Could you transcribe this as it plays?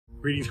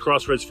Greetings,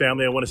 Crossroads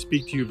family. I want to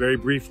speak to you very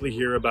briefly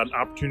here about an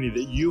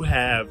opportunity that you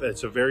have.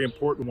 It's a very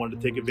important one to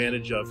take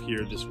advantage of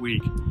here this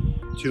week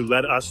to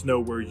let us know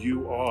where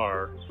you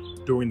are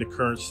during the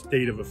current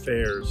state of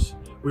affairs.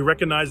 We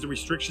recognize the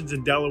restrictions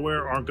in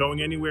Delaware aren't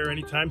going anywhere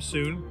anytime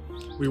soon.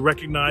 We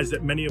recognize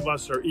that many of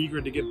us are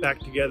eager to get back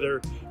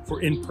together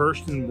for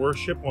in-person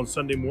worship on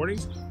Sunday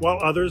mornings, while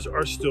others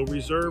are still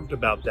reserved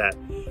about that.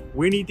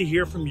 We need to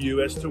hear from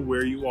you as to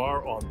where you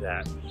are on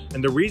that.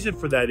 And the reason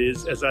for that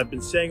is, as I've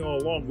been saying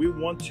all along, we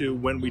want to,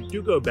 when we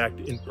do go back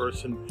to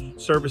in-person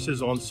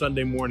services on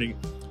Sunday morning,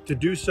 to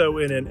do so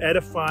in an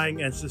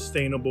edifying and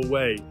sustainable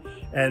way.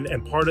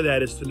 And part of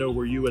that is to know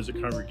where you as a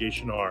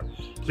congregation are.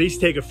 Please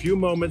take a few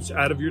moments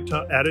out of your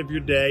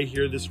day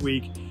here this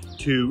week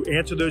to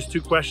answer those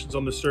two questions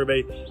on the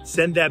survey.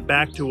 Send that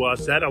back to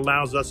us. That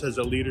allows us as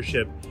a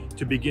leadership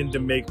to begin to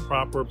make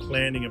proper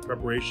planning and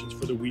preparations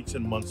for the weeks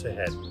and months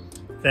ahead.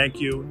 Thank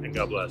you, and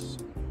God bless.